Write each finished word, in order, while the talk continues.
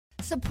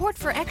Support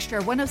for Extra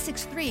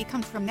 106.3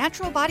 comes from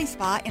Natural Body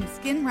Spa and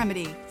Skin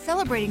Remedy,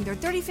 celebrating their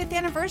 35th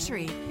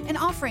anniversary and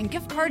offering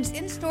gift cards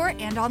in-store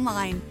and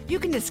online. You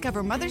can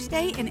discover Mother's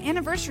Day and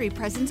anniversary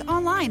presents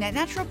online at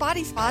Natural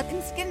Body Spa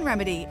and Skin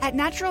Remedy at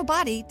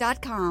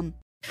naturalbody.com.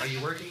 Are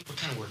you working? What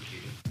kind of work do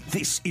you do?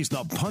 This is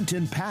the Punt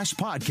and Pass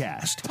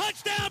Podcast.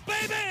 Touchdown,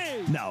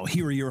 baby! Now,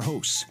 here are your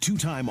hosts,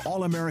 two-time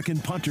All-American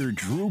punter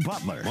Drew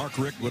Butler. Mark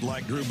Richt would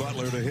like Drew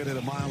Butler to hit it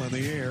a mile in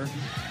the air.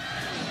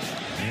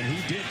 And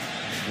he did.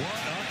 What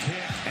a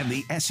kick. And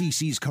the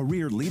SEC's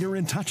career leader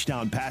in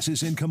touchdown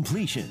passes and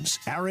completions,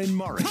 Aaron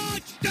Murray.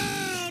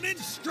 Touchdown in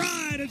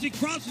stride as he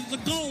crosses the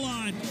goal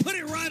line. Put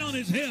it right on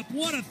his hip.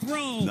 What a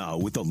throw. Now,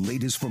 with the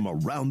latest from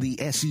around the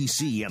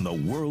SEC and the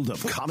world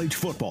of college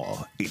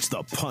football, it's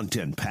the Punt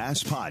and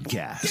Pass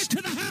Podcast. Get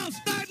to the house.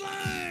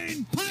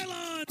 Sideline.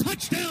 Pylon.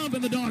 Touchdown,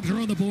 and the Dogs are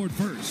on the board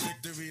first.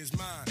 Victory is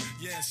mine.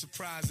 Yeah,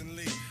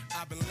 surprisingly,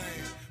 I've been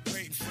lame,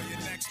 waiting for your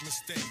next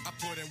mistake. I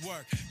put in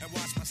work and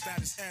watch my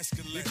status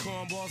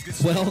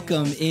escalate.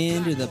 Welcome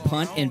into the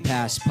Punt and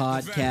Pass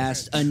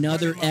Podcast,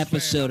 another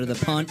episode of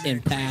the Punt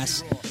and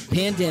Pass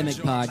Pandemic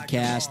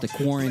Podcast, the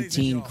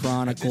Quarantine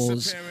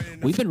Chronicles.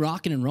 We've been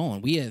rocking and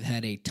rolling. We have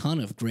had a ton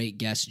of great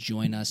guests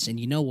join us, and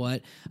you know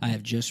what? I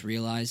have just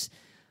realized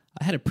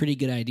I had a pretty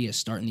good idea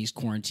starting these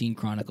Quarantine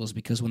Chronicles,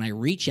 because when I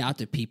reach out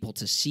to people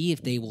to see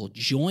if they will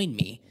join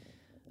me,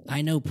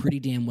 I know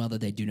pretty damn well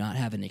that they do not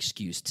have an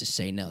excuse to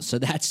say no. So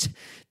that's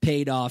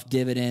paid off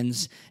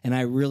dividends, and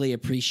I really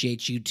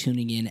appreciate you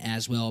tuning in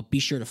as well. Be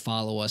sure to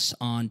follow us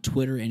on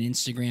Twitter and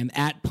Instagram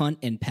at Punt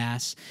and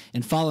Pass,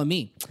 and follow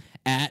me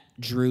at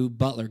Drew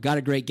Butler. Got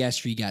a great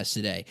guest for you guys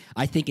today.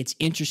 I think it's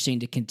interesting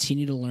to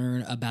continue to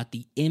learn about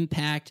the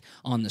impact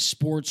on the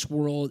sports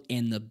world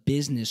and the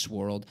business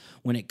world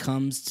when it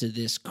comes to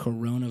this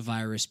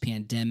coronavirus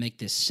pandemic,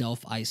 this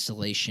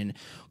self-isolation,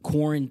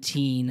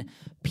 quarantine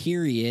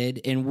period,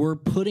 and we're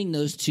putting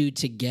those two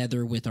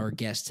together with our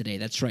guest today.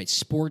 That's right,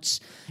 sports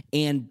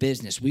and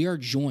business. We are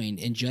joined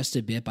in just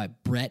a bit by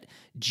Brett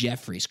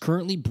Jeffries.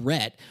 Currently,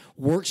 Brett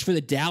works for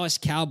the Dallas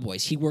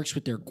Cowboys. He works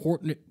with their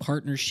corporate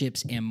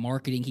partnerships and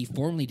marketing. He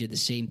formerly did the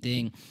same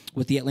thing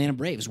with the Atlanta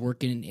Braves,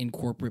 working in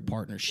corporate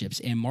partnerships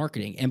and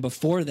marketing. And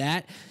before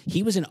that,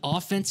 he was an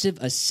offensive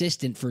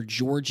assistant for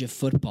Georgia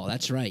football.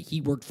 That's right.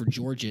 He worked for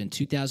Georgia in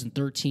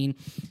 2013,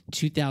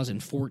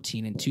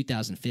 2014, and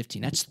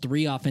 2015. That's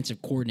three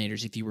offensive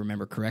coordinators, if you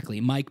remember correctly.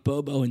 Mike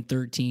Bobo in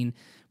 2013,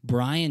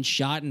 Brian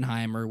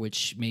Schottenheimer,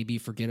 which may be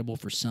forgettable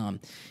for some,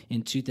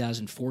 in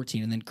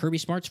 2014, and then Kirby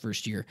Smart's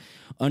first year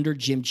under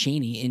Jim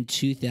Chaney in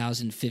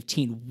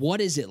 2015.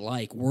 What is it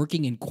like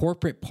working in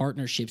corporate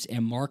partnerships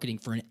and marketing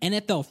for an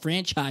NFL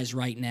franchise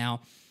right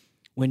now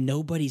when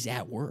nobody's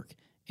at work?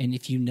 And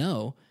if you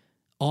know,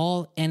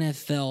 all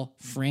NFL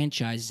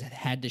franchises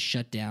had to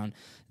shut down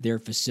their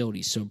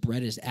facilities. So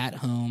Brett is at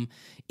home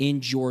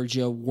in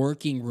Georgia,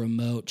 working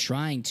remote,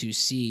 trying to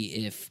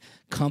see if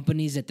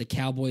companies that the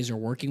Cowboys are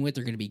working with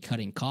are going to be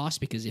cutting costs,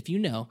 because if you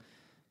know,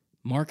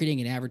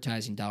 marketing and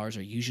advertising dollars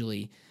are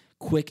usually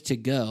quick to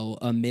go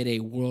amid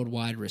a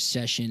worldwide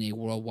recession, a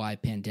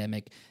worldwide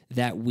pandemic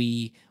that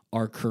we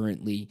are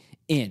currently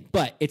in.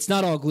 But it's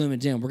not all gloom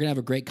and doom. We're going to have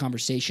a great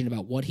conversation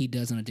about what he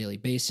does on a daily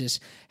basis,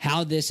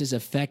 how this has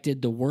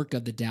affected the work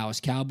of the Dallas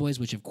Cowboys,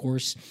 which of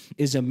course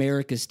is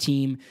America's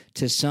team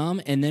to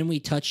some. And then we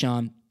touch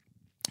on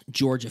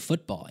Georgia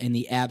football in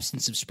the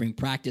absence of spring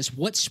practice,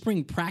 what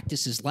spring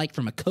practice is like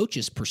from a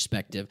coach's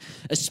perspective,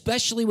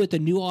 especially with the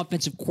new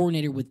offensive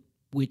coordinator, with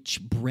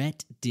which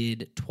Brett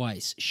did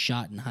twice,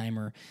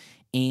 Schottenheimer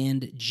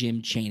and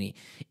Jim Chaney.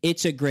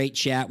 It's a great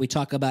chat. We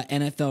talk about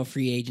NFL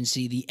free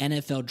agency, the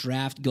NFL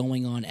draft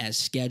going on as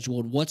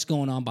scheduled, what's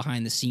going on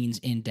behind the scenes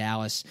in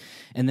Dallas,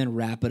 and then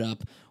wrap it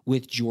up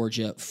with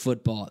Georgia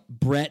football.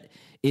 Brett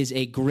is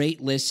a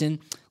great listen.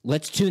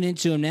 Let's tune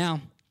into him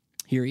now.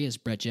 Here he is,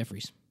 Brett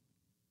Jeffries.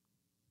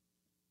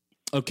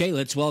 Okay,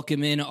 let's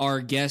welcome in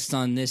our guest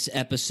on this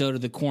episode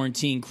of the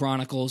Quarantine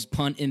Chronicles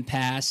Punt and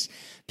Pass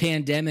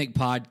Pandemic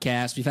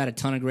Podcast. We've had a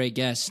ton of great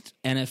guests,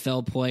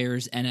 NFL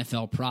players,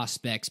 NFL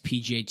prospects,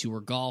 PGA Tour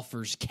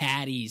golfers,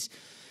 caddies,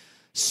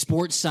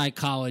 sports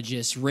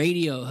psychologists,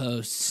 radio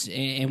hosts,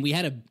 and we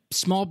had a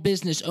small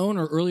business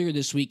owner earlier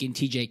this week in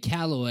TJ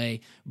Calloway.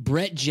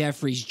 Brett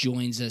Jeffries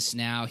joins us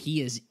now.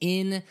 He is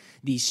in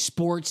the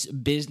sports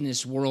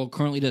business world,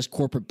 currently does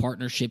corporate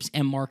partnerships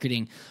and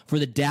marketing for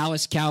the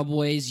Dallas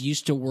Cowboys,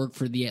 used to work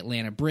for the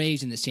Atlanta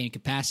Braves in the same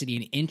capacity,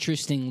 and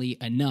interestingly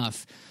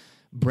enough,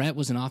 Brett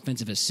was an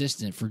offensive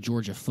assistant for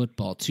Georgia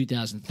football,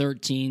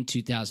 2013,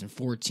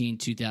 2014,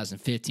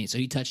 2015. So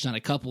he touched on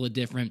a couple of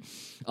different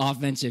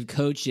offensive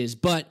coaches.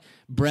 But,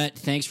 Brett,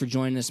 thanks for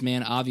joining us,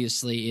 man.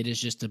 Obviously, it is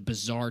just a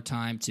bizarre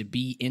time to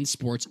be in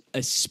sports,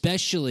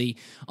 especially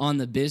on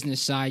the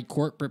business side,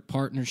 corporate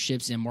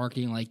partnerships and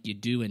marketing like you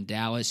do in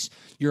Dallas.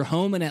 You're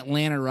home in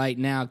Atlanta right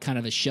now, kind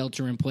of a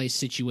shelter-in-place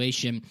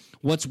situation.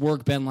 What's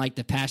work been like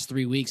the past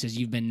 3 weeks as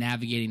you've been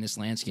navigating this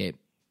landscape?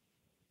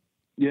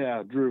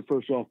 Yeah, Drew,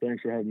 first off,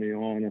 thanks for having me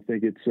on. I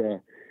think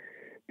it's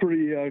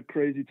pretty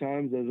crazy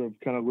times as I've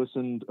kind of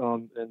listened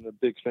and a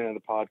big fan of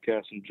the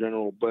podcast in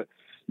general. But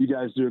you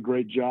guys do a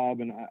great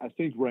job, and I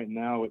think right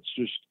now it's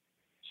just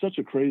such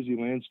a crazy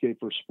landscape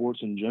for sports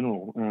in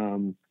general.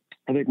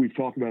 I think we've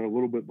talked about it a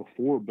little bit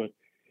before, but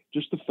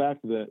just the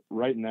fact that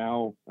right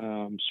now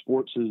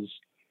sports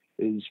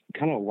is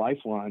kind of a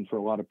lifeline for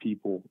a lot of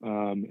people,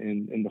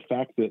 and the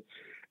fact that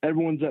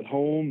everyone's at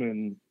home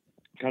and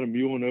kind of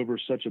mulling over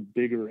such a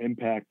bigger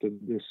impact of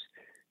this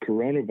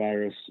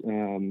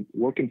coronavirus,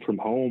 working from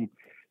home,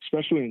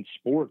 especially in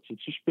sports,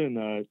 it's just been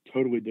a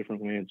totally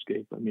different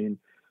landscape. I mean,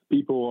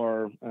 people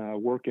are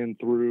working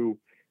through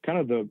kind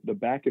of the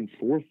back and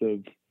forth of,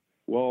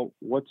 well,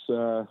 what's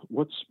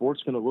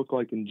sports going to look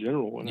like in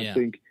general? And I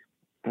think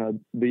the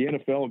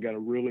NFL got a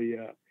really,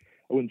 I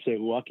wouldn't say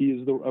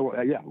lucky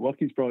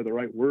lucky is probably the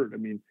right word. I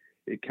mean,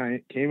 it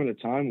came at a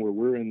time where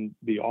we're in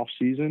the off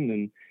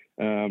season,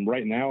 and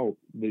right now,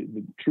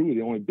 truly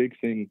the only big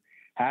thing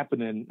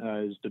happening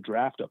is the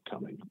draft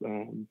upcoming.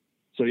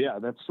 So yeah,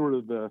 that's sort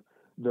of the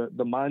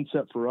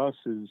mindset for us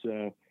is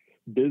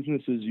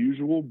business as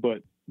usual,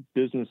 but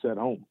business at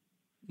home.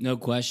 No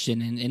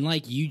question. And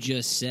like you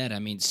just said, I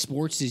mean,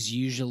 sports is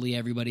usually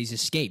everybody's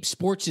escape.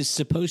 Sports is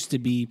supposed to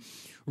be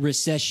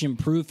recession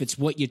proof. It's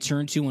what you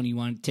turn to when you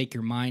want to take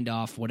your mind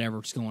off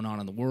whatever's going on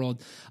in the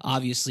world.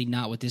 Obviously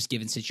not with this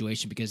given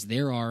situation, because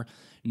there are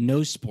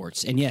no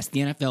sports. And yes, the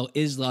NFL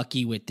is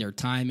lucky with their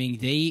timing.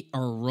 They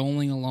are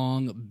rolling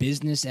along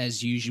business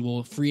as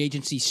usual. Free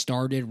agency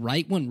started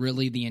right when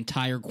really the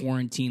entire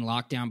quarantine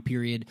lockdown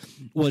period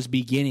was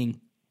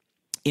beginning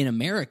in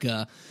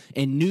America.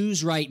 And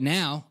news right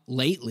now,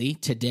 lately,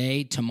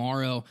 today,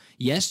 tomorrow,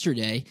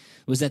 yesterday,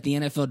 was that the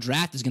NFL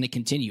draft is going to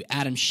continue.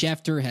 Adam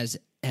Schefter has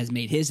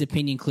made his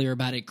opinion clear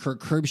about it.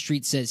 Kirk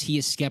Herbstreit says he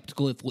is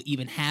skeptical if we'll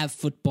even have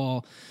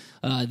football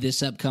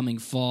this upcoming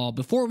fall.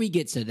 Before we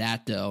get to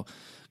that, though,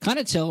 kind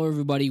of tell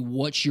everybody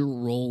what your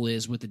role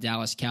is with the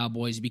Dallas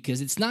Cowboys, because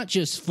it's not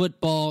just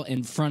football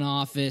and front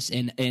office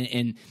and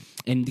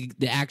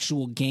the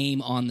actual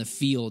game on the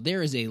field.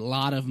 There is a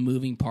lot of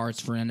moving parts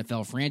for an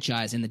NFL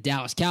franchise, and the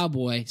Dallas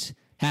Cowboys,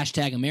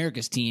 hashtag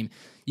America's team,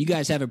 you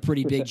guys have a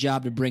pretty big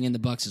job to bring in the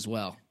Bucs as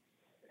well.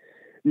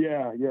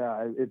 Yeah,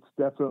 it's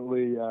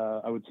definitely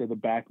I would say the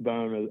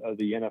backbone of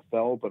the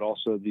NFL, but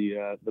also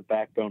the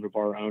backbone of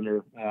our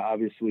owner,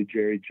 obviously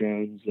Jerry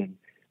Jones,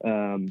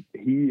 and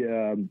he.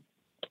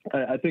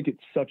 I think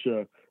it's such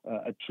a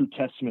true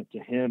testament to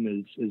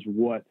him is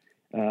what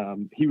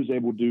he was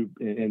able to do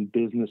in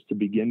business to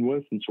begin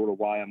with, and sort of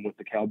why I'm with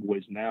the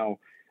Cowboys now.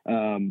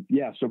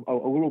 So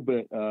a little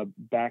bit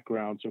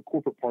background. So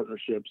corporate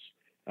partnerships.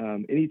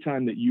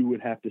 Anytime that you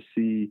would have to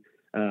see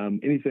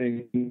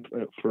anything,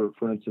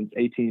 for instance,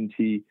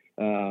 AT&T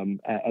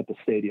at the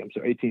stadium.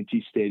 So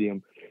AT&T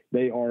Stadium,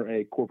 they are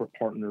a corporate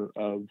partner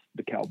of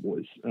the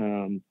Cowboys.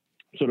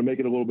 So to make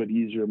it a little bit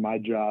easier, my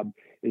job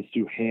is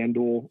to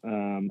handle,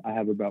 I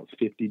have about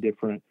 50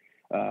 different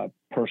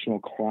personal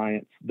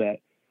clients that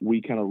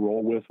we kind of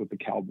roll with the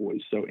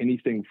Cowboys. So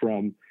anything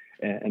from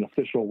an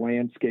official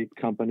landscape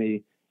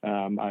company,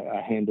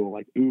 I handle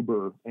like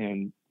Uber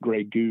and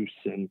Grey Goose,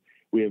 and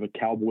we have a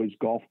Cowboys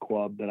golf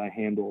club that I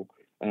handle.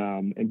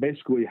 And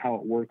basically how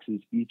it works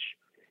is each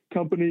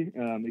company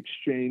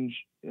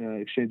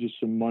exchanges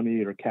some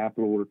money or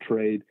capital or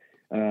trade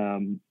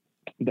that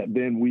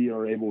then we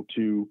are able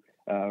to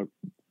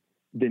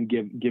then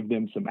give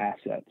them some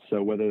assets.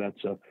 So whether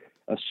that's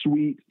a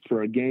suite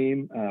for a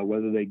game,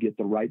 whether they get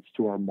the rights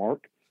to our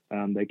mark,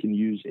 they can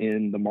use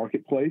in the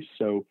marketplace.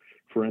 So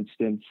for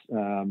instance,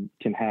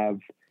 can have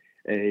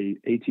a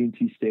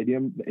AT&T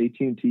Stadium. The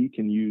AT&T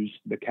can use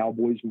the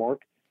Cowboys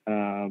mark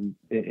in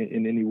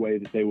any way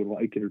that they would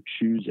like it or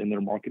choose in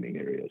their marketing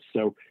areas.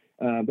 So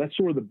that's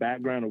sort of the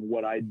background of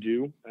what I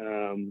do.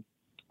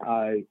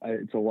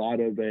 It's a lot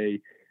of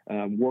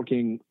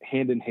working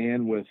hand in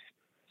hand with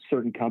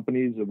certain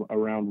companies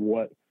around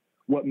what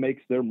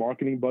makes their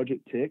marketing budget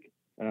tick,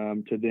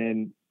 to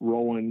then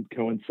roll and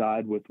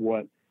coincide with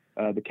what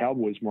the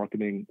Cowboys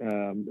marketing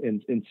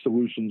and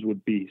solutions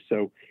would be.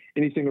 So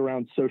anything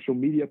around social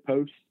media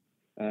posts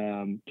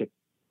to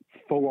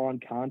full-on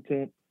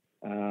content,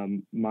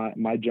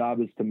 my job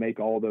is to make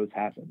all those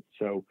happen.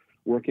 So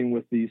working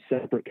with these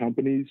separate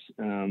companies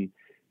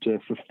to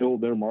fulfill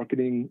their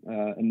marketing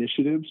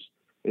initiatives,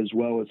 as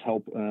well as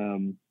help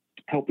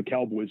the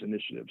Cowboys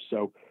initiatives.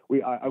 So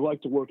I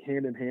like to work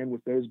hand in hand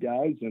with those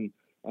guys. And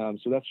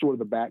so that's sort of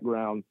the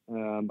background,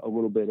 a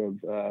little bit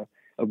of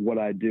what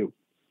I do.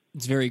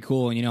 It's very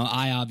cool. And,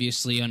 I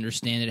obviously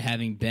understand it,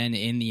 having been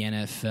in the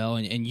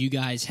NFL, and you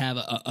guys have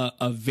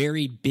a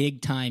very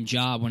big time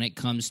job when it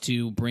comes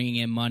to bringing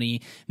in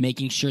money,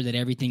 making sure that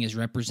everything is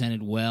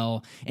represented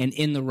well and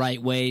in the right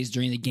ways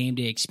during the game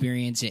day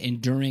experience and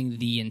during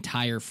the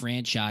entire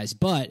franchise.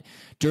 But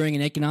during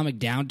an economic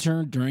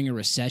downturn, during a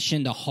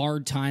recession, the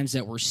hard times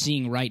that we're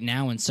seeing right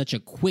now in such a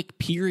quick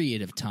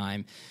period of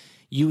time,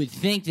 you would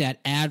think that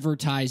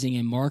advertising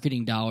and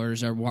marketing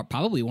dollars are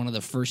probably one of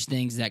the first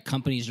things that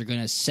companies are going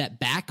to set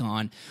back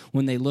on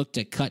when they look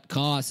to cut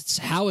costs.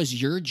 How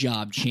has your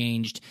job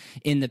changed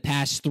in the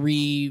past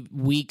 3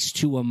 weeks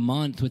to a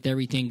month with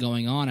everything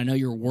going on? I know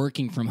you're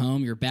working from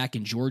home. You're back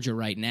in Georgia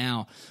right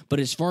now. But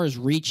as far as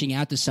reaching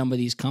out to some of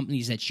these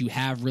companies that you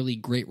have really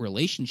great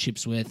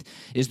relationships with,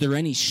 is there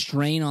any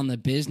strain on the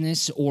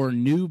business or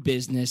new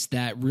business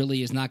that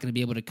really is not going to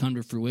be able to come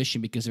to fruition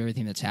because of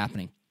everything that's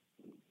happening?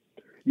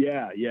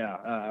 Yeah.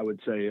 I would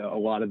say a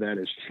lot of that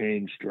has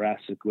changed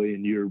drastically,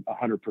 and you're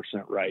 100%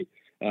 right.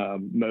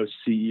 Most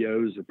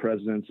CEOs or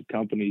presidents of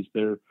companies,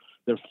 their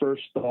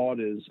first thought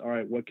is, all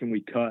right, what can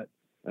we cut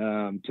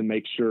to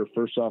make sure,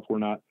 first off, we're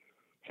not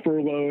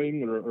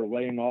furloughing or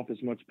laying off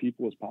as much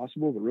people as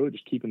possible, but really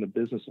just keeping the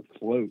business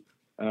afloat.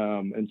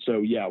 And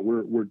so, yeah,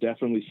 we're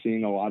definitely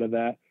seeing a lot of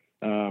that.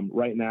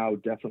 Right now,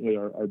 definitely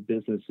our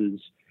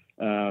businesses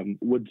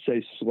would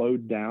say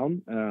slowed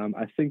down.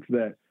 I think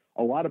that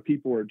a lot of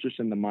people are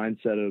just in the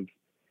mindset of,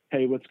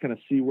 hey, let's kind of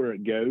see where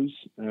it goes.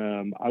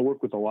 I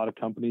work with a lot of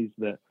companies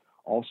that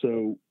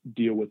also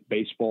deal with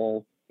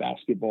baseball,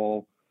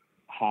 basketball,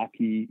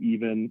 hockey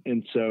even.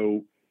 And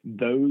so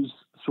those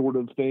sort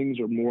of things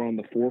are more on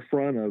the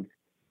forefront of,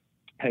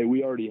 hey,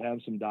 we already have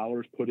some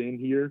dollars put in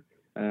here.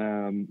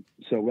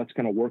 So let's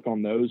kind of work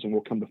on those and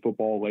we'll come to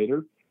football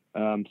later.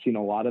 Seen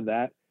a lot of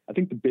that. I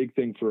think the big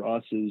thing for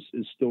us is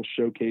still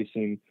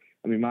showcasing.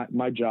 I mean,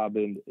 my job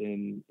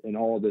in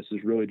all of this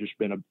has really just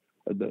been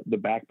the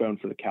backbone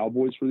for the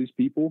Cowboys for these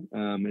people.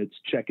 It's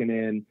checking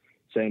in,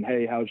 saying,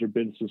 hey, how's your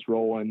business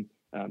rolling?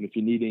 If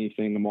you need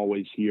anything, I'm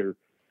always here.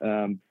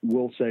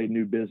 We'll say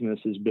new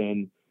business has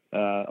been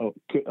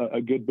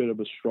a good bit of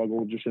a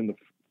struggle, just in the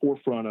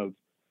forefront of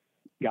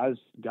guys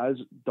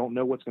don't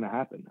know what's going to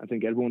happen. I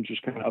think everyone's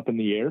just kind of up in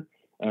the air,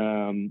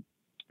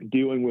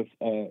 dealing with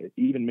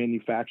even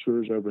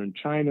manufacturers over in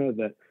China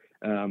that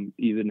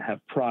even have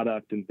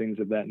product and things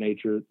of that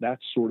nature.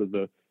 That's sort of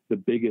the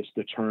biggest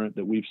deterrent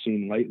that we've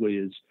seen lately,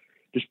 is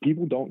just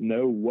people don't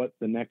know what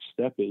the next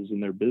step is in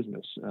their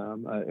business.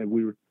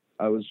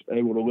 I was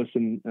able to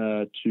listen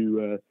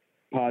to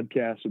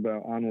podcasts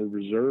about Onward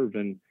Reserve,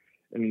 and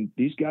I mean,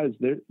 these guys,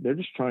 they're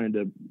just trying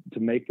to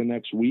make the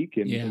next week,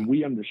 and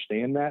we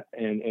understand that,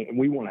 and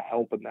we want to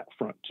help in that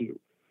front too.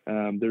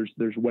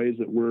 There's ways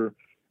that we're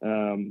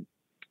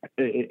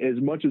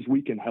as much as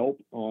we can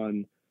help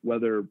on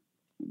whether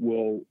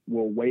we'll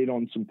wait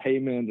on some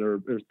payment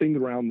or things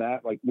around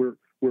that. Like we're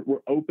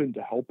open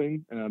to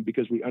helping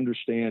because we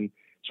understand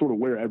sort of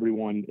where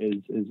everyone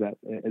is at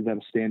a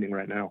standing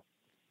right now.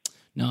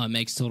 No, it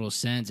makes total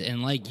sense.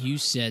 And like you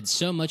said,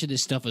 so much of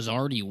this stuff is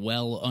already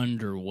well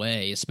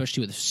underway,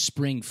 especially with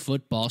spring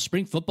football.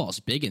 Spring football is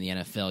big in the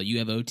NFL. You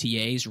have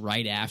OTAs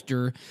right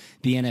after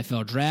the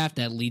NFL draft.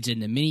 That leads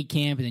into mini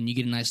camp, and then you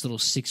get a nice little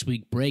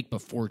 6-week break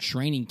before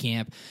training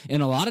camp.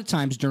 And a lot of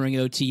times during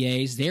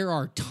OTAs, there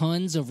are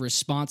tons of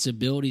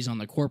responsibilities on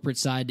the corporate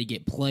side to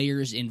get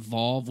players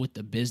involved with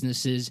the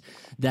businesses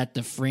that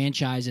the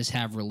franchises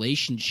have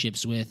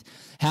relationships with.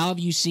 How have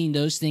you seen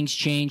those things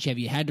change? Have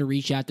you had to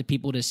reach out to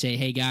people to say,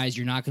 hey, guys,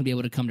 you're not going to be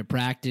able to come to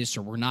practice,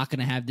 or we're not going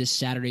to have this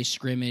Saturday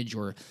scrimmage,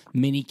 or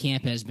mini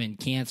camp has been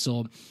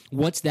canceled?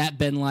 What's that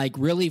been like,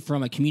 really,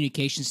 from a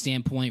communication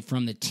standpoint,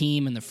 from the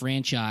team and the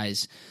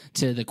franchise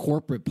to the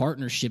corporate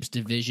partnerships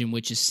division,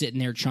 which is sitting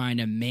there trying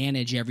to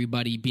manage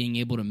everybody being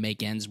able to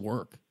make ends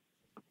work?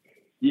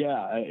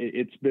 Yeah,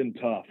 it's been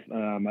tough.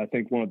 I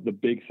think one of the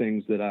big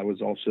things that I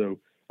was also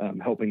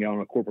helping out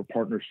on a corporate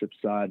partnership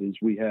side is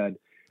we had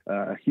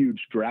a huge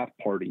draft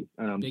party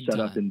set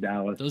up in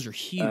Dallas. Those are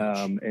huge.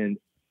 And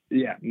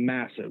yeah,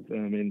 massive. I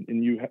mean,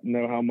 and you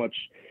know how much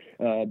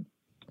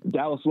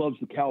Dallas loves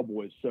the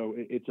Cowboys. So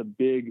it's a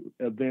big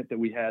event that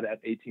we had at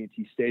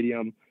AT&T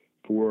Stadium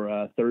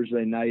for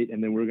Thursday night.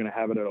 And then we're going to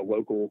have it at a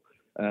local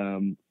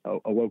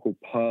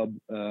pub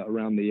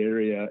around the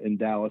area in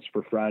Dallas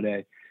for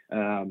Friday.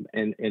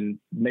 And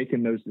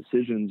making those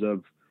decisions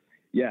of,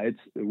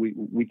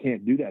 we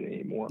can't do that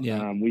anymore.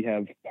 Yeah. We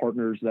have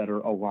partners that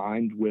are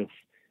aligned with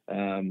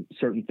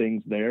certain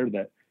things there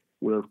that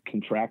we're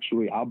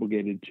contractually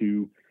obligated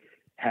to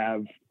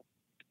have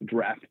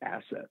draft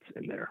assets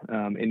in there.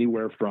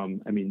 Anywhere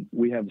from, I mean,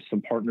 we have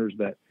some partners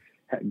that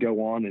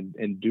go on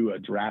and do a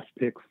draft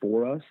pick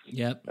for us.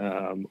 Yep.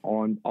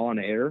 On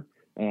air.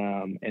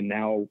 And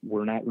now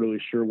we're not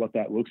really sure what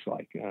that looks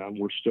like.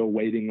 We're still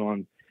waiting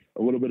on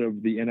a little bit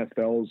of the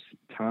NFL's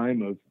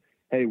time of,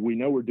 hey, we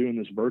know we're doing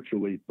this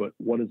virtually, but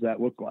what does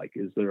that look like?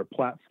 Is there a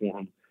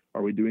platform?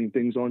 Are we doing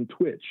things on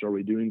Twitch? Are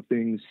we doing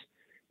things?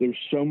 There's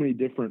so many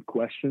different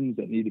questions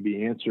that need to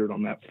be answered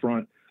on that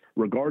front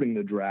regarding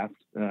the draft.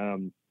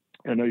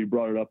 I know you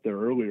brought it up there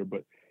earlier,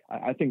 but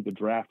I think the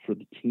draft for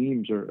the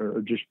teams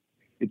are just,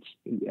 it's,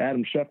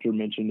 Adam Schefter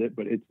mentioned it,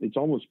 but it's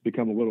almost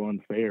become a little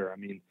unfair. I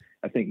mean,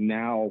 I think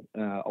now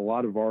a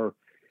lot of our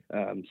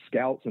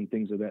scouts and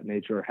things of that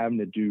nature are having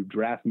to do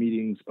draft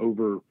meetings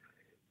over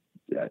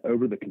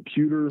the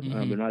computer.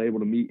 Mm-hmm. They're not able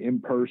to meet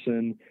in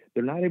person.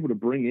 They're not able to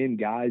bring in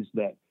guys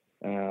that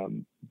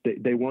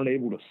they weren't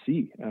able to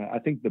see. I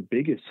think the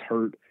biggest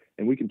hurt,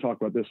 and we can talk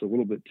about this a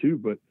little bit too,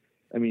 but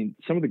I mean,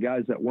 some of the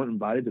guys that weren't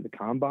invited to the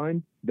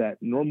combine that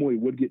normally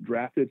would get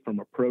drafted from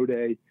a pro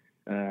day,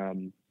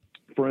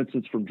 for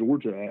instance, from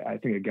Georgia, I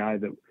think a guy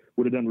that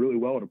would have done really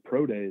well at a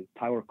pro day,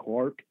 Tyler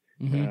Clark,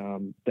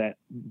 that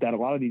a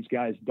lot of these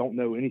guys don't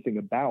know anything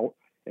about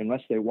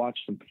unless they watch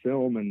some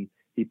film and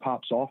he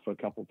pops off a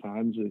couple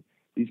times.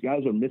 These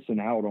guys are missing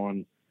out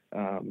on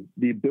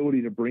the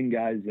ability to bring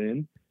guys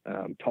in,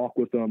 talk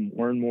with them,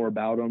 learn more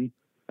about them.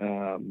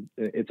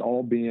 It's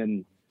all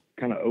being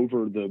kind of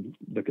over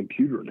the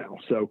computer now.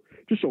 So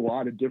just a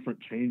lot of different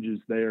changes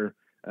there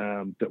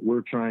that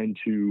we're trying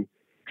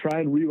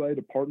and relay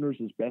to partners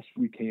as best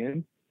we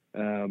can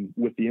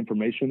with the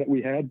information that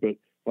we had. But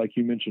like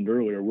you mentioned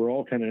earlier, we're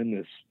all kind of in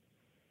this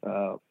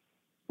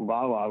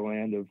la-la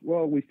land of,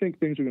 well, we think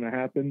things are going to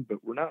happen, but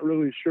we're not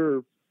really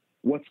sure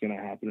what's going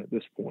to happen at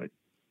this point.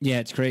 Yeah,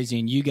 it's crazy.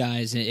 And you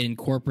guys in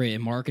corporate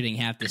and marketing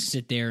have to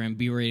sit there and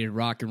be ready to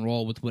rock and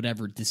roll with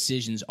whatever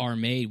decisions are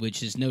made,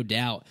 which is no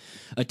doubt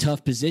a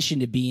tough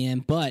position to be in.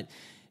 But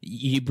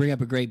you bring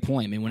up a great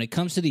point. I mean, when it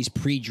comes to these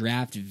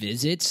pre-draft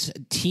visits,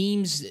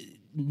 teams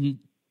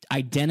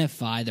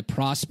identify the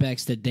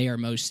prospects that they are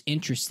most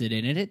interested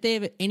in. And if they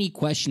have any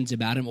questions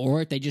about them,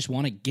 or if they just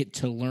want to get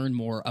to learn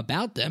more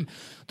about them,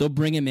 they'll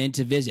bring them in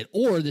to visit.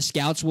 Or the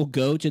scouts will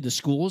go to the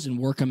schools and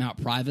work them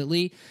out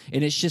privately.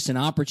 And it's just an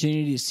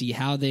opportunity to see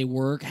how they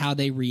work, how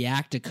they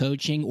react to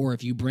coaching. Or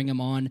if you bring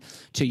them on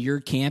to your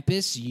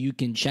campus, you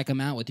can check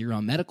them out with your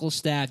own medical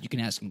staff. You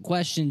can ask them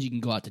questions. You can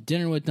go out to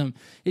dinner with them.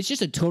 It's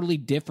just a totally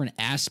different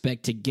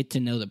aspect to get to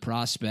know the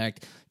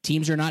prospect.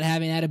 Teams are not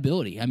having that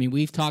ability. I mean,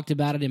 we've talked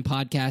about it in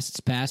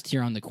podcasts past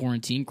here on the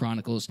Quarantine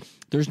Chronicles.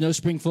 There's no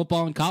spring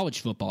football and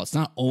college football. It's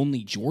not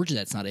only Georgia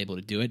that's not able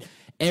to do it.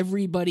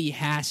 Everybody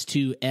has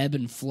to ebb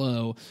and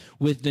flow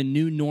with the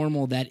new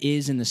normal that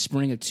is in the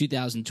spring of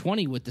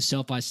 2020 with the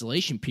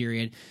self-isolation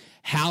period.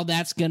 How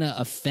that's going to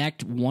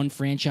affect one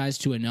franchise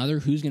to another,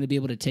 who's going to be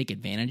able to take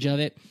advantage of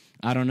it,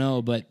 I don't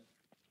know, but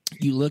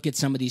you look at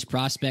some of these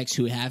prospects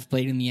who have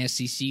played in the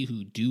SEC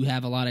who do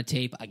have a lot of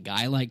tape, a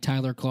guy like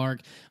Tyler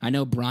Clark. I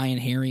know Brian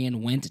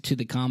Herrien went to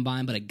the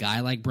combine, but a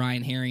guy like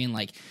Brian Herrien,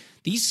 like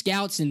these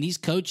scouts and these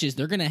coaches,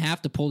 they're going to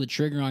have to pull the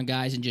trigger on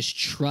guys and just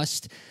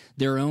trust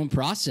their own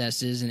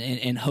processes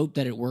and hope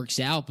that it works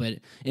out. But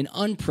an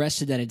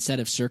unprecedented set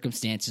of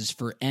circumstances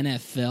for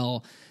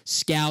NFL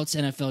scouts,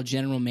 NFL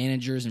general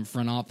managers, and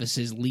front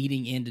offices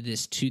leading into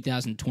this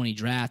 2020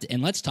 draft.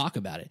 And let's talk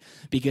about it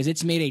because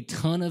it's made a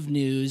ton of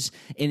news,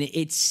 and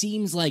it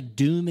seems like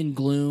doom and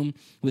gloom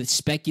with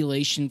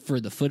speculation for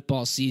the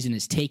football season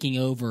is taking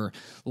over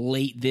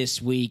late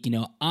this week. You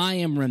know, I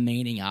am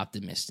remaining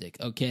optimistic,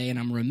 okay? And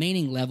I'm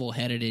remaining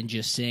level-headed in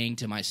just saying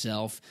to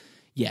myself,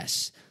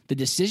 yes, the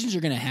decisions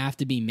are going to have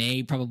to be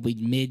made probably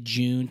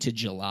mid-June to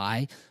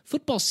July.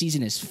 Football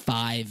season is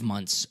 5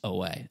 months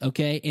away,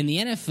 okay? And the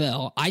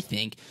NFL, I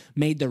think,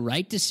 made the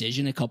right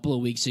decision a couple of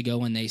weeks ago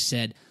when they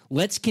said,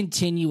 let's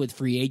continue with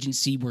free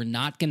agency. We're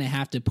not going to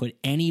have to put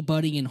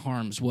anybody in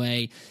harm's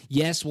way.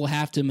 Yes, we'll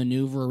have to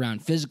maneuver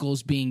around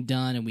physicals being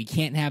done, and we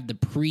can't have the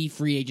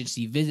pre-free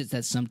agency visits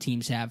that some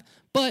teams have,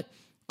 but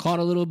caught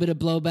a little bit of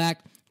blowback.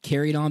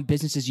 Carried on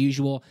business as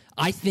usual.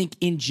 I think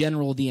in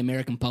general, the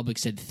American public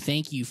said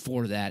thank you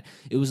for that.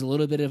 It was a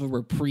little bit of a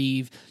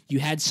reprieve. You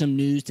had some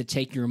news to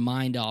take your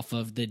mind off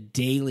of the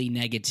daily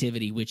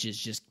negativity, which has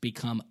just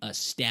become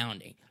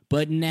astounding.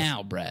 But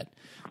now, Brett,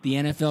 the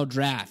NFL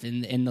draft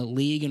and the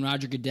league and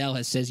Roger Goodell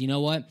has says, you know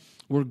what?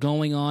 We're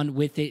going on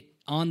with it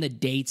on the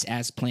dates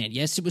as planned.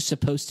 Yes, it was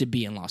supposed to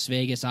be in Las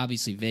Vegas.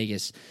 Obviously,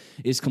 Vegas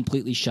is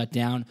completely shut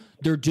down.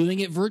 They're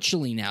doing it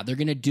virtually now. They're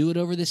going to do it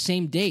over the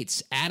same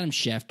dates. Adam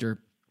Schefter,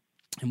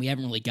 and we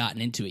haven't really gotten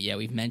into it yet,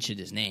 we've mentioned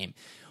his name,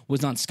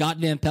 was on Scott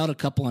Van Pelt a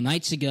couple of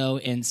nights ago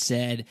and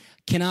said,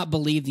 cannot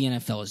believe the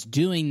NFL is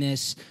doing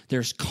this.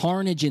 There's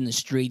carnage in the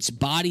streets.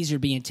 Bodies are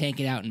being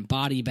taken out in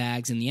body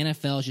bags, and the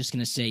NFL is just going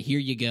to say, here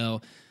you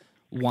go.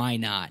 Why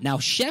not? Now,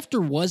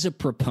 Schefter was a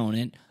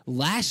proponent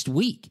last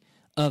week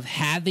of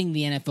having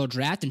the NFL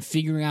draft and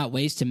figuring out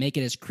ways to make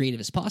it as creative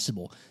as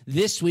possible.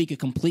 This week, a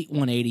complete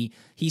 180.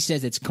 He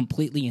says it's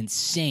completely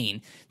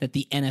insane that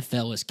the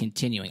NFL is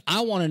continuing.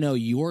 I want to know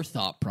your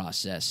thought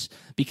process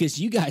because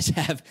you guys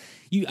have,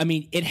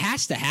 it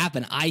has to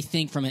happen, I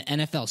think, from an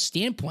NFL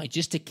standpoint,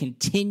 just to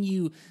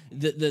continue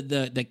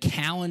the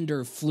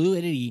calendar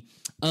fluidity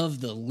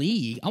of the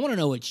league. I want to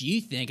know what you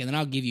think, and then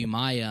I'll give you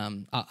my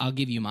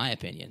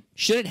opinion.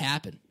 Should it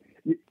happen?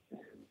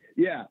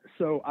 Yeah.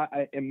 So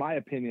in my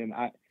opinion,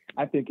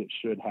 I think it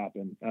should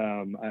happen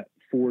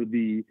for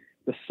the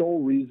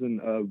sole reason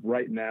of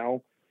right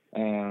now.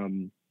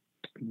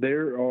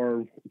 There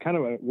are kind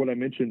of what I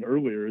mentioned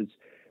earlier is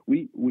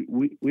we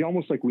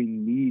almost like we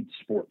need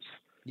sports.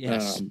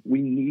 Yes.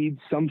 We need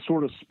some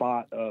sort of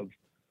spot of,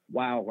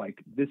 wow,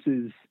 like this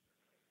is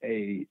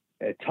a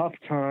tough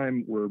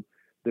time. We're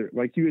there,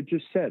 like you had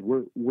just said,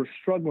 we're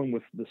struggling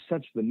with the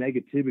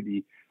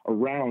negativity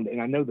around,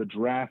 and I know the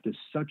draft is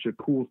such a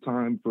cool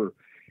time for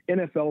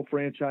NFL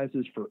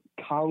franchises, for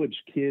college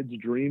kids'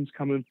 dreams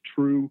coming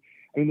true.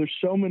 I mean, there's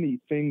so many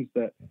things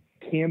that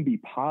can be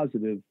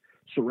positive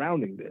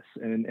surrounding this.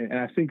 And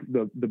I think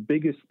the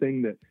biggest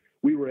thing that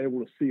we were able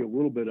to see a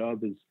little bit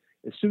of is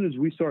as soon as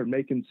we started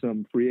making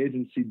some free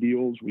agency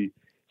deals, we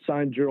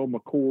signed Gerald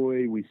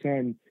McCoy, we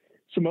signed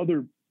some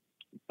other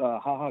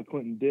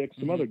Clinton Dix,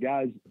 some other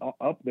guys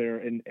up there,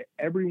 and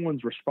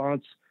everyone's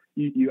response,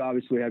 you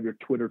obviously have your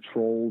Twitter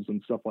trolls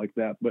and stuff like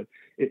that, but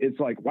it's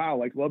like, wow,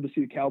 like love to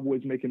see the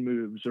Cowboys making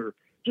moves, or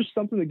just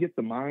something to get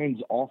the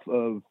minds off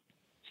of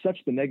such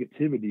the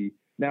negativity.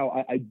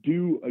 Now, I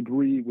do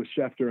agree with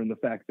Schefter in the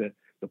fact that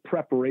the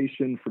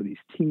preparation for these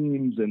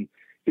teams and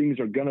things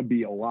are going to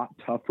be a lot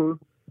tougher,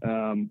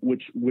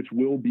 which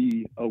will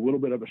be a little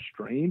bit of a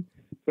strain.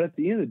 But at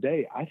the end of the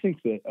day, I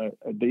think that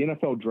the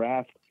NFL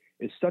draft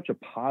is such a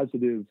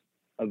positive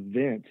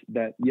event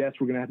that, yes,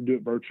 we're going to have to do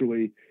it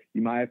virtually.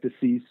 You might have to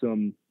see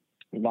some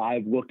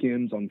live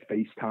look-ins on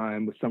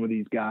FaceTime with some of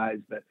these guys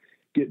that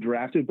get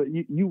drafted, but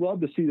you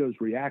love to see those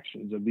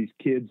reactions of these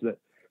kids that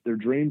their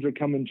dreams are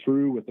coming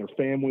true with their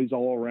families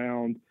all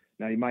around.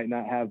 Now, you might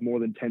not have more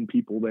than 10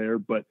 people there,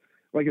 but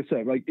like I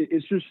said, like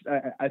it's just,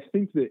 I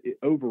think that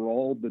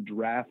overall the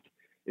draft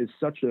is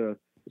such a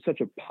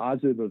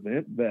positive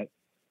event that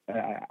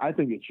I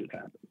think it should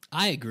happen.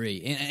 I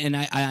agree, and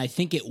I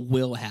think it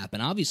will happen.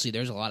 Obviously,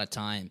 there's a lot of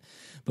time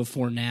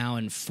before now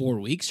and 4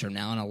 weeks from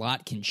now, and a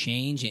lot can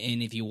change.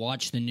 And if you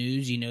watch the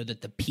news, you know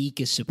that the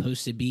peak is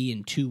supposed to be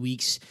in 2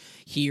 weeks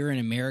here in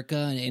America,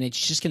 and it's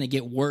just going to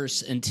get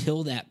worse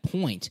until that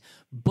point.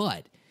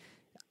 But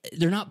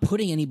they're not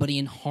putting anybody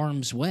in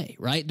harm's way,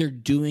 right? They're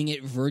doing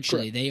it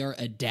virtually. Correct. They are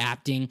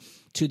adapting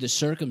to the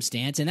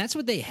circumstance, and that's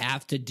what they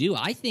have to do.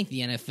 I think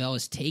the NFL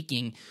is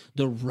taking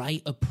the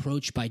right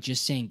approach by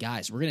just saying,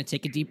 guys, we're going to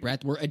take a deep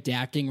breath. We're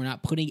adapting. We're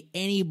not putting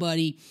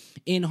anybody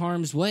in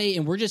harm's way,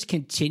 and we're just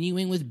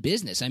continuing with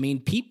business. I mean,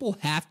 people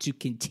have to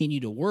continue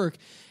to work.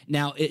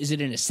 Now, is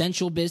it an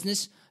essential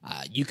business?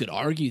 You could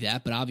argue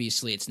that, but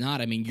obviously it's not.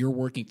 I mean, you're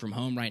working from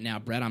home right now,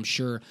 Brett. I'm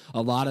sure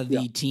a lot of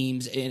the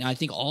teams, and I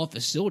think all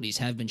facilities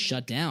have been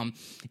shut down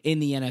in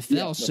the NFL.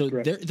 Yeah, so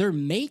they're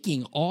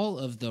making all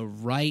of the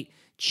right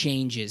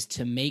changes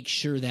to make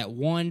sure that,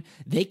 one,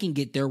 they can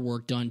get their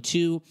work done.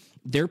 Two,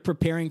 they're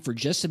preparing for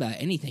just about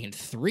anything. And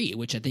three,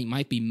 which I think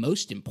might be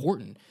most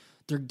important,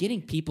 they're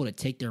getting people to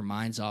take their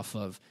minds off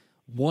of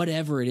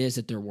whatever it is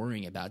that they're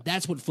worrying about.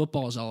 That's what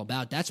football is all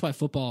about. That's why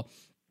football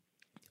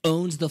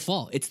owns the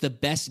fall. It's the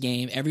best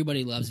game.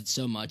 Everybody loves it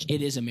so much.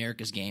 It is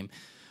America's game.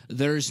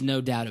 There's no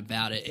doubt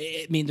about it.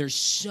 I mean, there's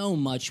so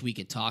much we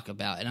could talk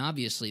about, and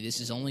obviously this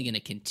is only going to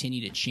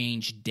continue to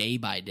change day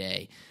by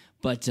day.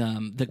 But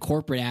the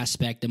corporate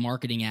aspect, the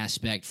marketing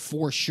aspect,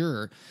 for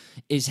sure,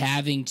 is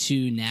having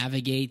to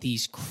navigate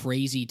these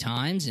crazy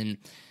times, and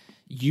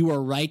you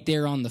are right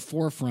there on the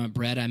forefront,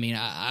 Brett. I mean,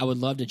 I would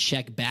love to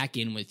check back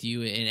in with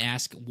you and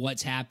ask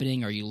what's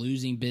happening. Are you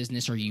losing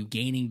business? Are you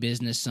gaining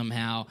business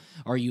somehow?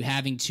 Are you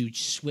having to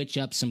switch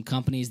up some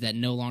companies that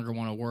no longer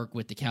want to work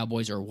with the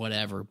Cowboys or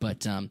whatever?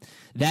 But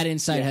that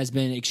insight has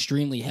been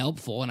extremely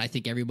helpful, and I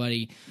think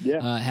everybody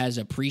has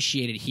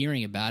appreciated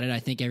hearing about it. I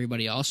think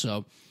everybody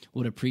also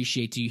would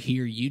appreciate to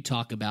hear you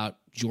talk about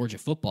Georgia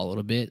football a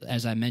little bit.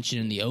 As I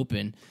mentioned in the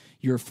open,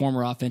 you're a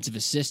former offensive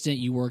assistant.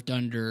 You worked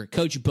under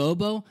Coach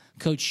Bobo,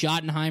 Coach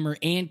Schottenheimer,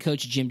 and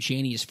Coach Jim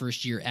Chaney his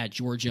first year at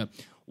Georgia.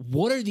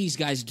 What are these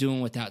guys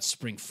doing without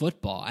spring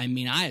football? I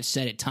mean, I have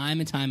said it time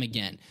and time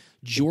again.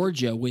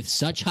 Georgia, with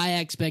such high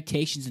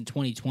expectations in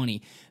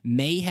 2020,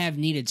 may have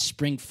needed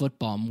spring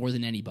football more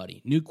than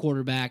anybody. New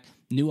quarterback,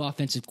 new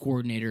offensive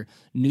coordinator,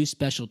 new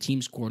special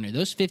teams coordinator.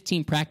 Those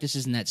 15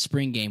 practices in that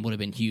spring game would have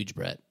been huge,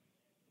 Brett.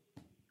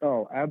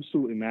 Oh,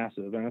 absolutely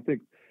massive. And I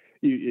think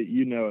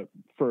you know it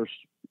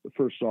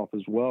first off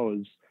as well,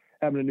 is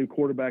having a new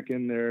quarterback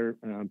in there,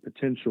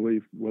 potentially,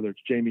 whether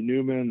it's Jamie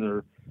Newman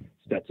or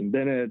Stetson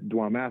Bennett,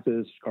 Dwan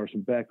Mathis,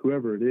 Carson Beck,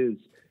 whoever it is.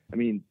 I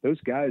mean, those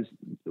guys,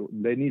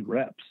 they need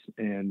reps.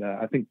 And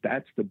I think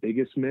that's the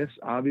biggest miss,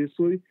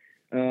 obviously.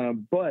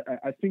 But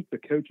I think the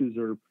coaches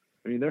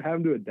they're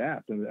having to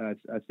adapt. And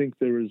I think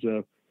there was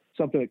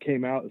something that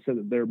came out that said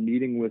that they're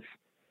meeting with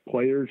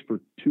players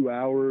for 2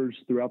 hours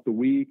throughout the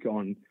week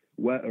on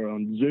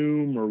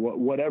Zoom or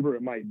whatever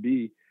it might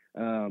be.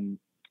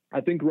 I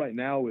think right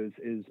now is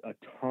a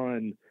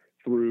ton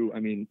through. I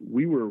mean,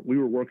 we were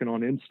working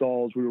on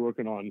installs. We were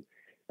working on,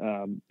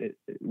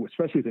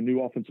 especially the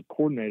new offensive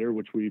coordinator,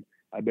 which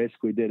I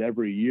basically did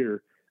every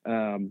year.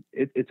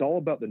 It's all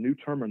about the new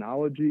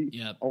terminology.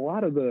 Yep. A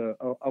lot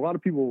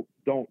of people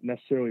don't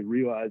necessarily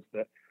realize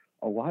that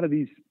a lot of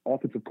these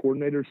offensive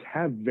coordinators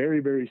have very,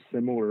 very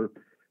similar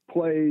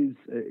plays.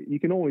 You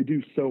can only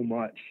do so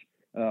much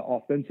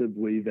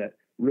offensively that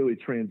really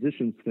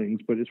transitions things,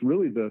 but it's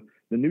really the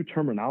new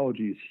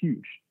terminology is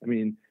huge. I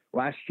mean,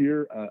 last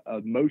year a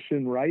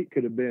motion right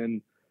could have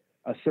been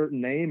a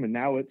certain name, and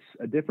now it's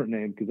a different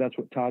name because that's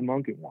what Todd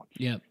Monken wants.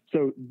 Yeah.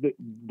 So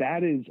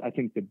that is, I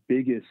think, the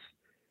biggest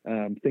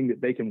thing that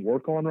they can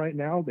work on right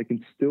now. They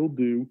can still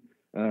do.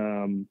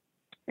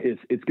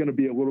 It's going to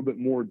be a little bit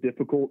more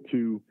difficult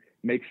to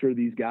make sure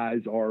these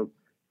guys are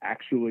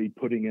actually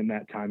putting in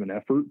that time and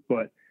effort.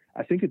 But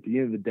I think at the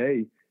end of the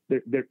day,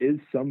 there is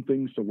some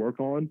things to work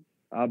on.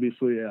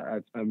 Obviously,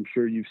 I'm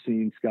sure you've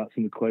seen Scott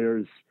Sinclair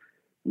is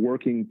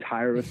working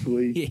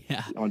tirelessly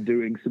on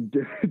doing some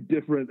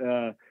different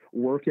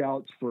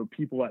workouts for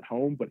people at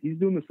home, but he's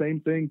doing the same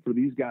thing for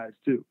these guys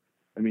too.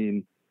 I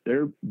mean,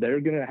 they're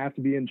going to have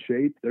to be in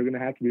shape. They're going to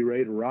have to be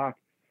ready to rock,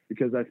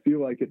 because I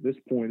feel like at this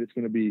point it's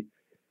going to be,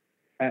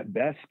 at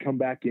best, come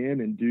back in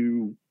and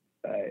do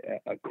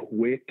a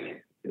quick,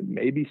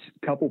 maybe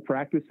couple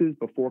practices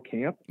before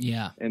camp.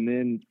 Yeah. And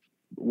then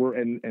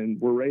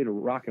we're ready to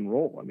rock and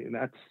roll. I mean,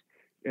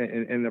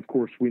 and of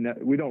course we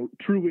don't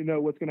truly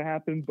know what's going to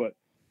happen, but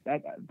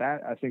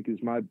that I think is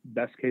my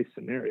best case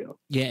scenario.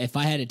 Yeah, if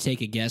I had to take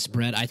a guess,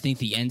 Brett, I think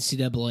the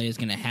NCAA is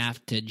going to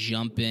have to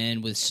jump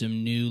in with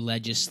some new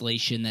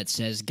legislation that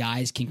says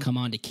guys can come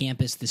onto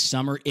campus this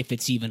summer if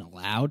it's even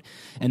allowed,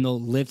 and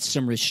they'll lift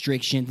some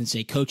restrictions and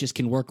say coaches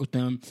can work with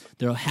them.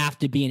 There'll have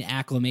to be an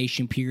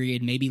acclimation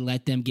period, maybe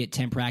let them get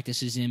 10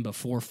 practices in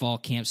before fall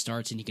camp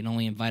starts, and you can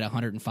only invite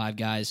 105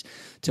 guys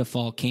to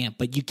fall camp.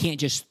 But you can't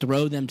just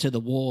throw them to the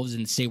wolves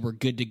and say we're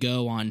good to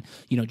go on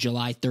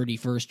July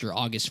 31st or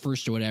August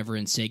 1st or whatever,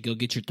 and say go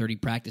get your 30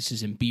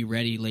 practices and be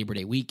ready Labor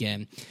Day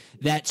weekend.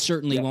 That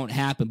certainly won't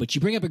happen. But you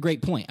bring up a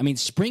great point. I mean,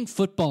 spring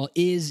football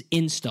is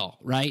install,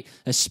 right?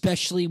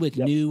 Especially with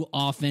new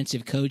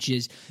offensive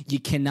coaches. You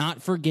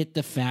cannot forget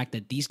the fact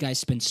that these guys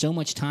spend so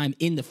much time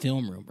in the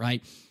film room,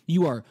 right?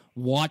 You are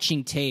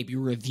watching tape.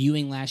 You're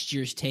reviewing last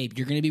year's tape.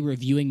 You're going to be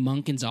reviewing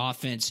Monken's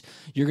offense.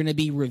 You're going to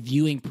be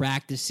reviewing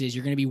practices.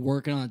 You're going to be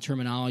working on the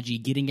terminology,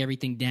 getting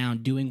everything down,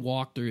 doing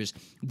walkthroughs.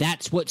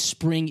 That's what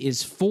spring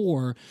is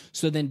for.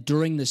 So then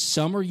during the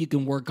summer, you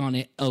can work on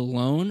it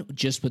alone,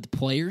 just with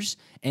players.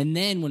 And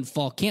then when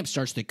fall camp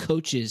starts, the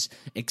coaches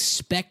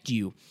expect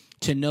you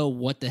to know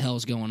what the hell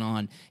is going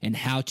on and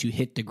how to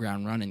hit the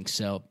ground running.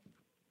 So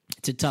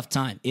it's a tough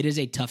time. It is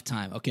a tough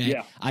time, okay?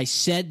 Yeah. I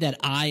said that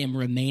I am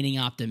remaining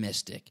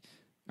optimistic,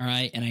 all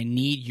right? And I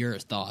need your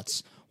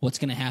thoughts. What's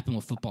going to happen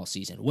with football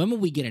season? When will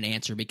we get an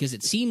answer? Because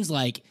it seems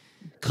like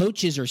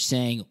coaches are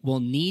saying we'll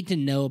need to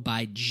know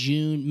by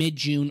June,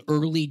 mid-June,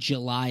 early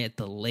July at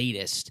the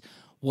latest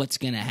what's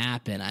going to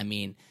happen. I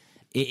mean,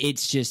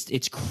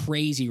 it's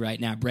crazy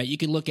right now, Brett. You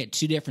can look at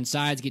two different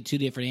sides, get two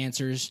different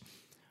answers.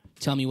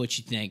 Tell me what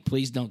you think.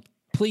 Please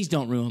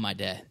don't ruin my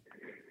day.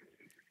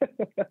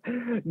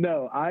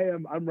 No,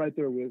 I'm right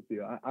there with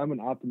you. I'm an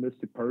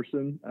optimistic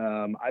person.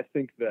 I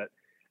think that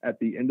at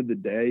the end of the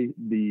day,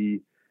 the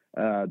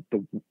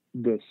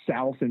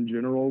South in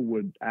general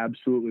would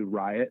absolutely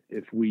riot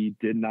if we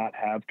did not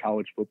have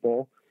college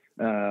football.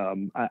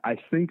 I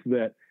think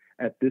that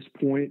at this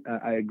point,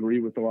 I agree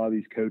with a lot of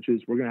these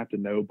coaches. We're going to have to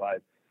know by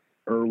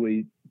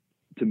early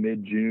to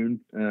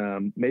mid-June,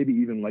 maybe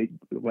even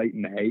late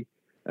May.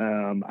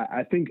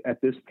 I think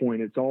at this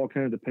point, it's all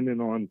kind of dependent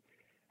on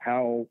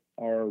how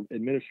our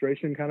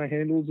administration kind of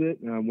handles it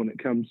when it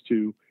comes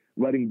to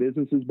letting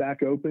businesses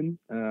back open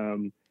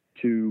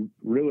to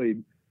really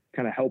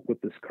kind of help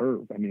with this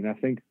curve. I mean, I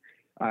think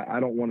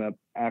I don't want to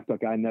act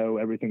like I know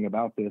everything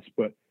about this,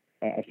 but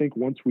I think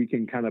once we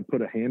can kind of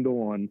put a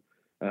handle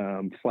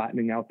on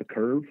flattening out the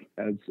curve,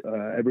 as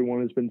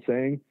everyone has been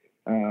saying,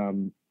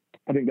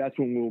 I think that's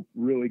when we'll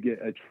really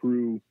get a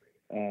true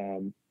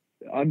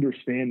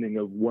understanding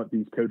of what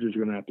these coaches are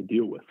going to have to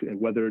deal with, and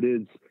whether it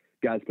is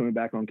guys coming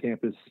back on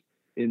campus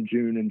in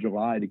June and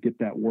July to get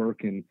that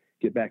work and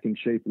get back in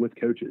shape with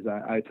coaches.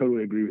 I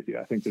totally agree with you.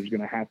 I think there's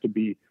going to have to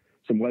be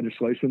some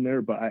legislation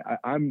there, but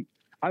I'm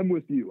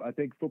with you. I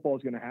think football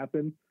is going to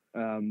happen.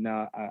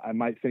 Now I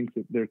might think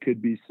that there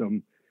could be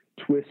some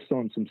twists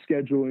on some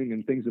scheduling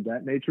and things of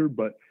that nature,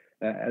 but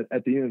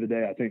at the end of the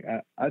day,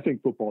 I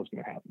think football is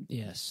going to happen.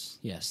 Yes.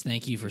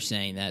 Thank you for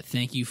saying that.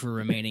 Thank you for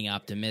remaining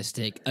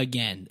optimistic.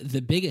 Again,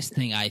 the biggest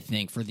thing I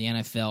think for the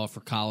NFL,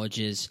 for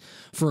colleges,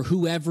 for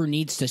whoever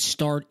needs to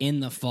start in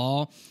the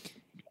fall,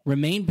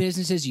 remain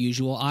business as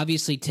usual.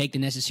 Obviously, take the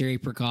necessary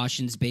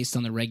precautions based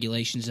on the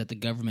regulations that the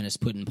government has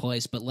put in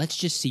place, but let's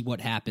just see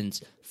what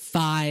happens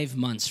 5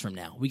 months from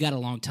now. We got a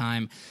long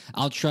time.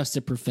 I'll trust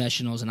the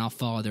professionals and I'll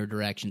follow their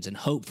directions, and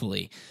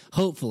hopefully,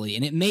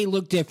 and it may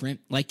look different,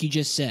 like you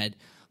just said,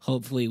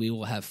 hopefully we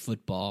will have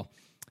football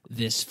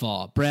this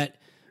fall.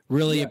 Brett,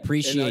 really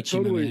appreciate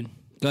you, my man.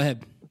 Go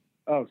ahead.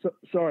 Oh,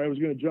 sorry, I was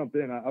going to jump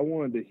in. I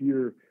wanted to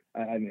hear,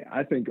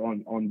 I think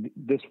on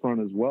this front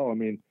as well, I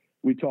mean,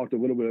 we talked a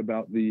little bit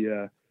about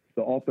the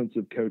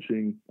offensive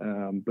coaching,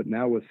 but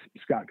now with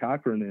Scott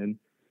Cochran in,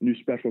 new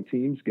special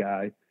teams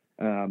guy,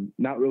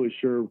 not really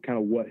sure kind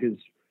of what his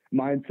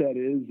mindset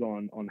is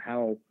on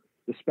how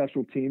the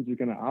special teams are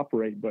going to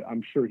operate, but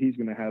I'm sure he's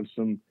going to have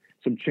some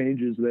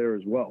changes there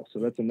as well. So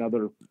that's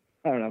another,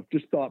 I don't know,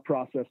 just thought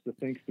process to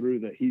think through,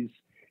 that he's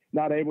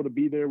not able to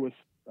be there with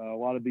a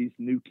lot of these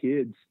new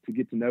kids to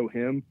get to know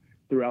him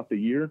throughout the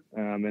year.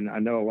 And I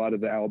know a lot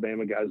of the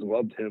Alabama guys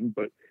loved him,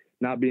 but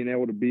not being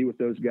able to be with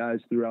those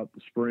guys throughout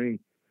the spring,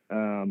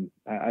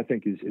 I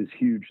think is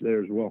huge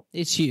there as well.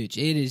 It's huge.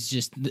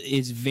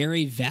 It's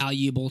very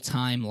valuable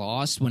time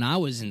lost. When I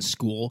was in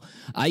school,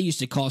 I used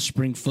to call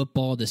spring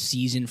football the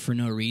season for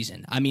no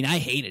reason. I mean, I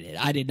hated it.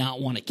 I did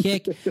not want to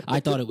kick. I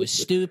thought it was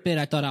stupid.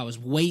 I thought I was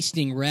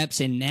wasting reps.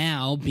 And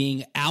now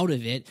being out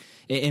of it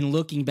and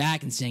looking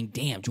back and saying,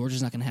 damn,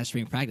 Georgia's not going to have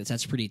spring practice.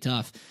 That's pretty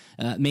tough.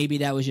 Maybe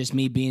that was just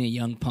me being a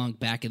young punk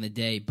back in the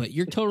day. But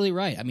you're totally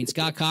right. I mean,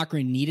 Scott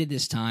Cochran needed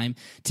this time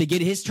to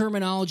get his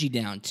terminology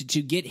down,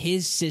 to get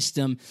his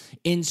system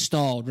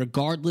installed,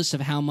 regardless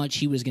of how much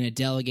he was going to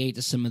delegate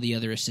to some of the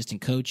other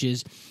assistant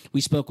coaches.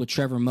 We spoke with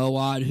Trevor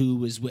Mowat, who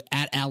was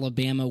at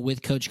Alabama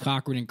with Coach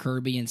Cochran and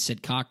Kirby, and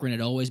said Cochran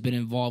had always been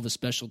involved with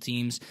special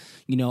teams.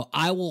 You know,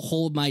 I will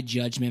hold my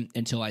judgment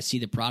until I see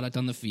the product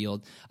on the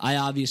field. I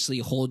obviously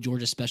hold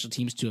Georgia special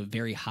teams to a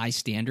very high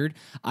standard.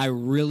 I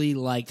really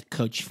liked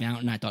Coach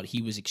Fountain. I thought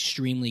he was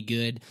extremely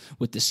good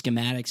with the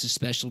schematics of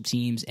special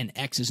teams and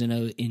X's and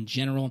O's in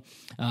general.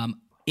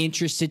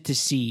 Interested to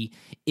see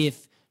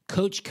if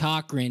Coach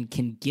Cochran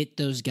can get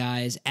those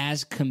guys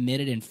as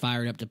committed and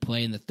fired up to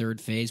play in the third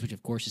phase, which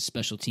of course is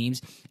special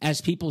teams,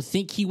 as people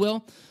think he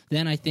will.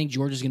 Then I think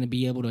Georgia's going to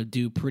be able to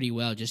do pretty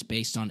well just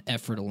based on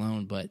effort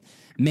alone. But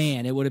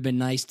man, it would have been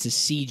nice to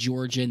see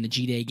Georgia in the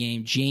G-Day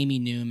game. Jamie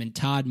Newman,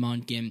 Todd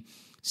Monken,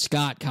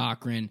 Scott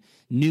Cochran,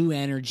 new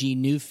energy,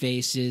 new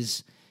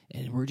faces,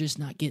 and we're just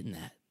not getting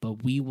that.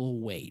 But we will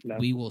wait. No.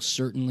 We will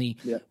certainly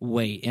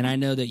wait. And I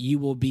know that you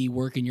will be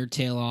working your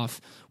tail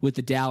off with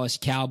the Dallas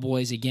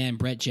Cowboys. Again,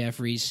 Brett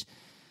Jeffries,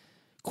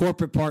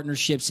 corporate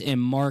partnerships and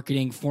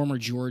marketing, former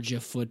Georgia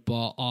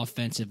football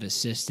offensive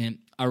assistant.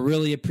 I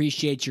really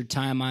appreciate your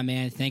time, my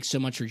man. Thanks so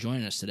much for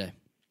joining us today.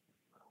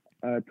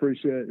 I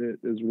appreciate it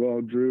as well,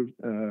 Drew.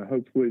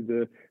 Hopefully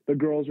the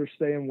girls are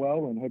staying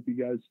well, and hope you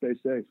guys stay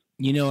safe.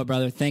 You know it,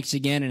 brother. Thanks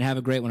again, and have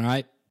a great one, all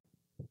right?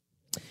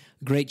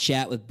 Great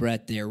chat with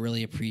Brett there.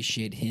 Really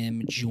appreciate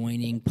him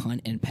joining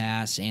Punt and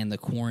Pass and the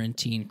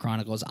Quarantine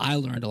Chronicles. I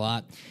learned a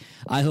lot.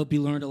 I hope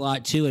you learned a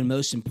lot too. And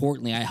most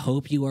importantly, I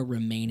hope you are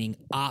remaining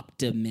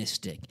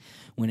optimistic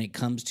when it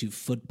comes to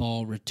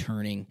football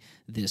returning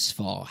this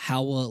fall.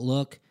 How will it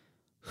look?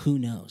 Who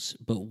knows?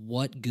 But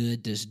what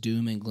good does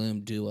doom and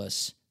gloom do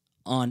us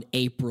on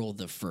April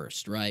the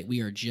 1st, right? We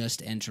are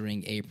just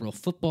entering April.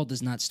 Football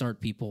does not start,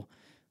 people,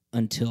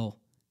 until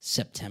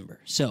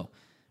September. So,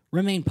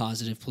 remain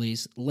positive,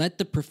 please. Let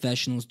the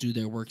professionals do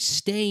their work.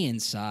 Stay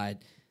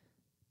inside.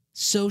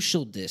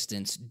 Social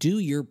distance. Do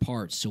your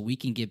part so we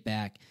can get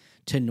back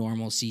to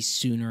normalcy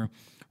sooner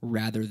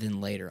rather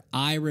than later.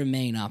 I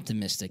remain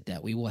optimistic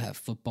that we will have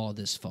football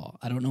this fall.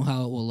 I don't know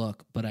how it will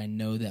look, but I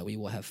know that we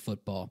will have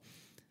football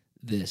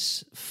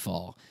this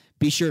fall.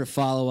 Be sure to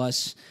follow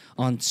us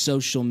on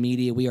social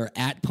media. We are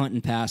at Punt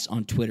and Pass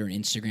on Twitter and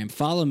Instagram.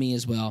 Follow me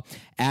as well,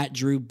 at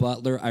Drew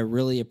Butler. I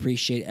really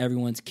appreciate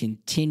everyone's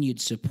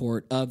continued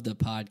support of the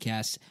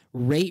podcast.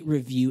 Rate,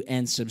 review,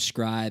 and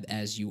subscribe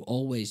as you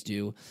always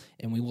do.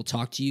 And we will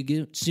talk to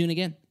you soon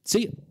again.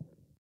 See you.